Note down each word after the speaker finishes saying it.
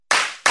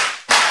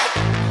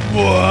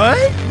What?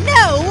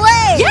 No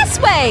way! Yes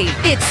way!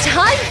 It's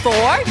time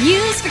for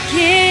News for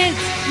Kids!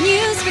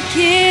 News for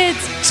Kids!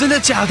 真的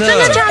假的？真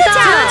的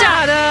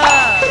假的？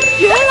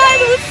原来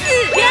如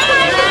此！原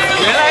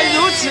来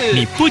如此！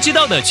你不知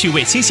道的趣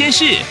味新鲜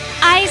事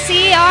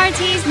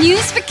ICRT's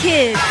News for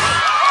Kids!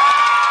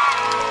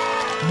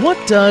 What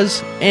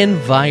does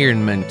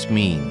environment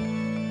mean?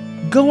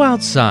 Go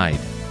outside.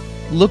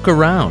 Look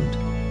around.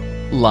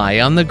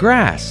 Lie on the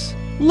grass.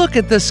 Look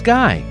at the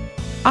sky.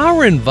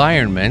 Our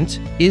environment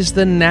is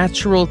the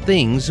natural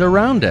things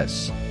around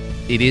us.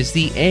 It is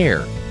the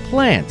air,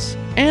 plants,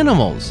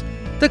 animals,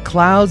 the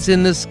clouds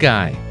in the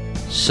sky.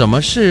 什么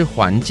是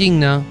环境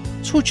呢？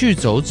出去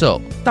走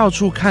走，到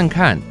处看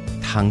看，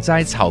躺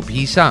在草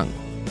皮上，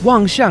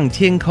望向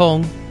天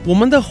空。我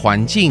们的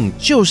环境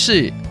就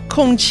是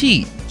空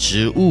气、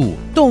植物、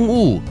动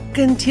物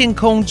跟天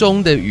空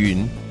中的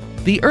云。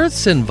The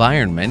Earth's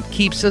environment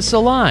keeps us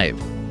alive.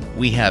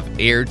 We have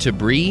air to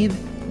breathe,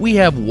 we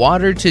have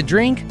water to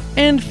drink,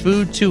 and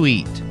food to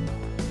eat.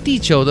 地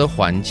球的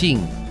环境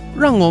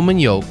让我们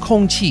有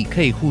空气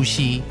可以呼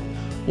吸，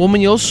我们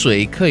有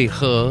水可以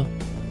喝，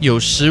有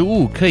食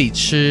物可以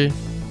吃。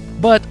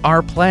But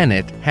our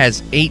planet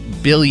has 8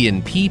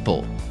 billion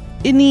people.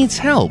 It needs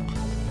help.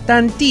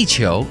 但地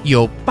球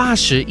有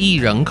80亿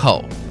人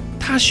口，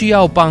它需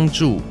要帮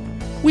助。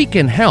We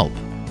can help.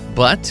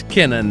 But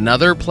can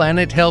another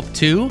planet help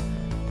too?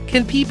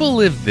 Can people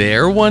live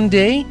there one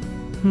day?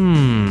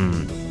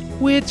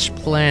 Which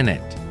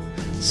planet?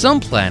 Some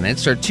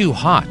planets are too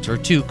hot or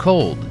too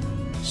cold.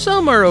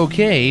 Some are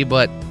okay,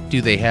 but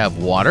do they have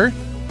water?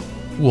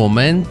 我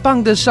们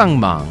帮得上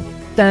忙，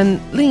但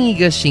另一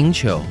个星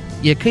球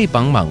也可以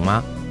帮忙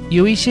吗？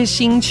有一些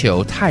星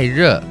球太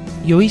热，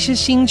有一些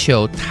星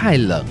球太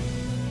冷，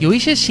有一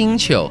些星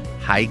球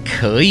还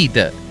可以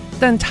的，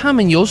但它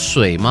们有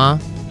水吗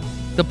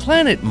？The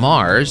planet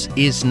Mars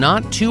is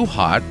not too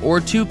hot or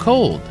too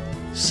cold.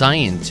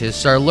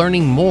 Scientists are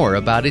learning more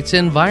about its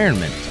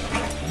environment.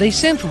 They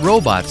sent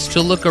robots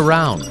to look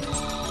around.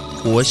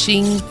 火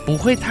星不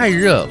会太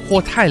热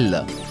或太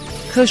冷，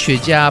科学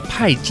家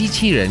派机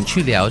器人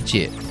去了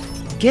解。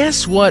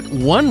Guess what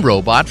one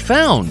robot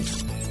found?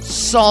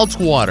 Salt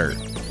water.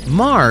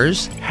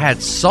 Mars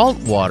had salt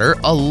water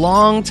a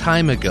long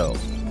time ago.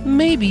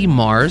 Maybe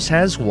Mars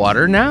has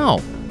water now.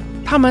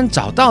 他们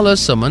找到了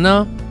什么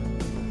呢？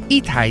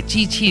一台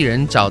机器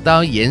人找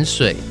到盐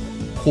水，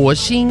火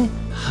星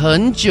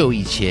很久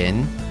以前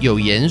有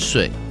盐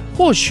水，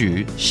或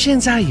许现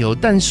在有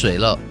淡水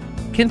了。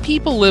Can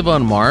people live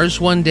on Mars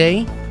one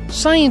day?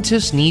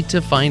 Scientists need to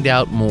find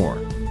out more.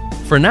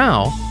 For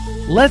now,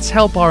 let's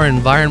help our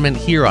environment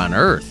here on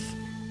Earth.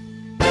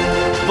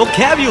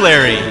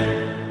 Vocabulary.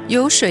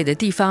 有水的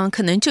地方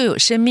可能就有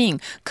生命。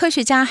科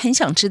学家很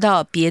想知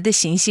道别的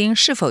行星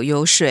是否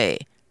有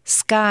水。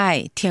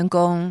Sky 天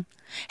空。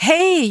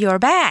Hey, you're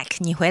back!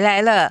 你回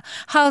来了。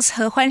How's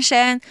合欢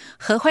山？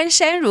合欢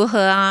山如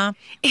何啊？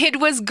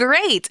 It was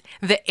great.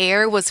 The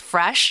air was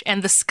fresh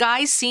and the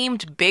sky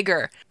seemed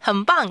bigger.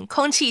 很棒，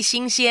空气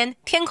新鲜，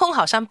天空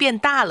好像变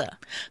大了。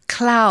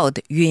Cloud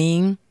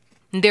云。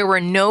There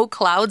were no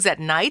clouds at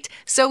night,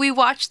 so we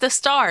watched the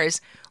stars.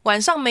 晚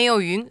上没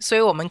有云，所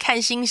以我们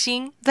看星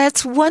星。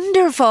That's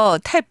wonderful!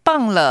 太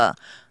棒了。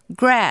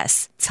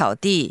Grass 草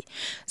地。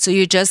So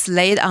you just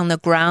laid on the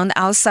ground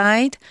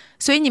outside?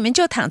 所以你们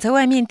就躺在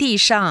外面地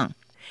上。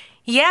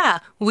Yeah,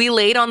 we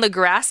laid on the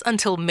grass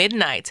until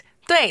midnight.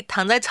 对，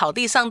躺在草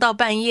地上到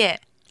半夜。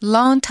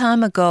Long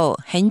time ago,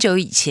 很久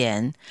以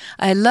前。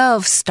I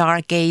love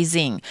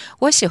stargazing.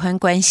 我喜欢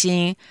观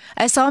星。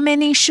I saw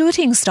many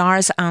shooting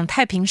stars on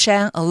太平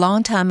山 a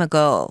long time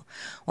ago.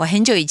 我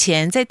很久以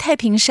前在太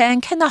平山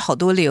看到好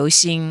多流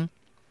星。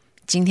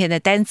今天的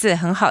单字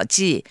很好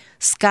记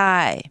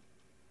 ：sky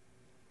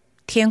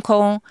天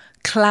空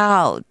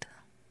cloud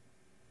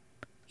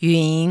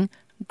云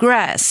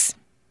grass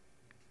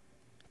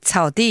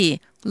草地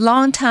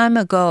long time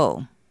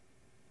ago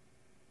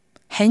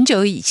很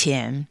久以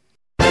前。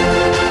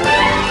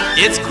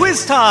It's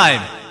quiz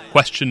time.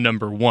 Question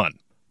number 1.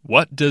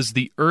 What does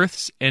the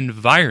Earth's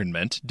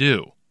environment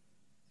do?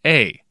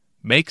 A.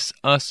 Makes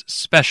us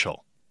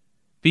special.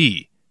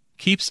 B.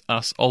 Keeps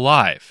us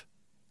alive.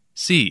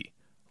 C.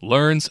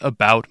 Learns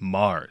about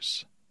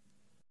Mars.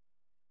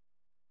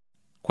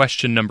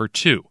 Question number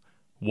 2.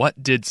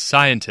 What did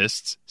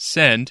scientists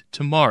send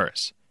to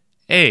Mars?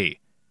 A.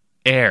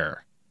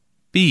 Air.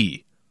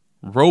 B.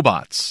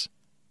 Robots.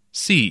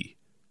 C.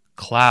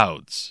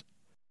 Clouds.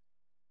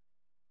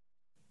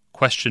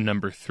 Question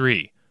number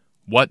 3.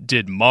 What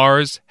did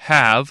Mars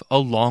have a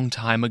long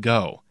time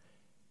ago?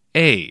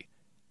 A.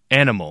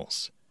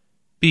 Animals.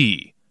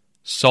 B.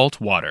 Salt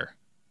water.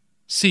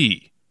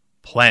 C.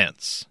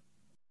 Plants.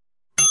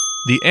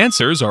 The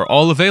answers are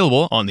all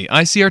available on the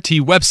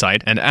ICRT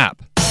website and app.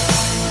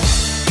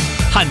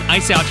 和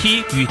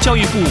ICRT 与教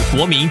育部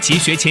国民及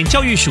学前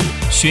教育署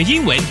学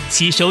英文，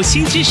吸收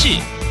新知识。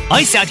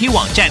iCRT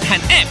网站和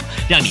App，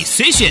 让你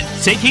随选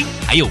随听，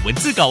还有文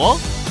字稿哦。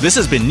This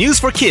has been News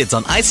for Kids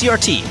on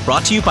ICRT,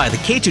 brought to you by the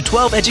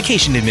K-12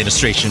 Education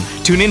Administration.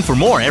 Tune in for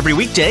more every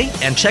weekday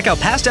and check out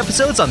past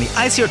episodes on the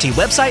ICRT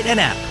website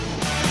and app.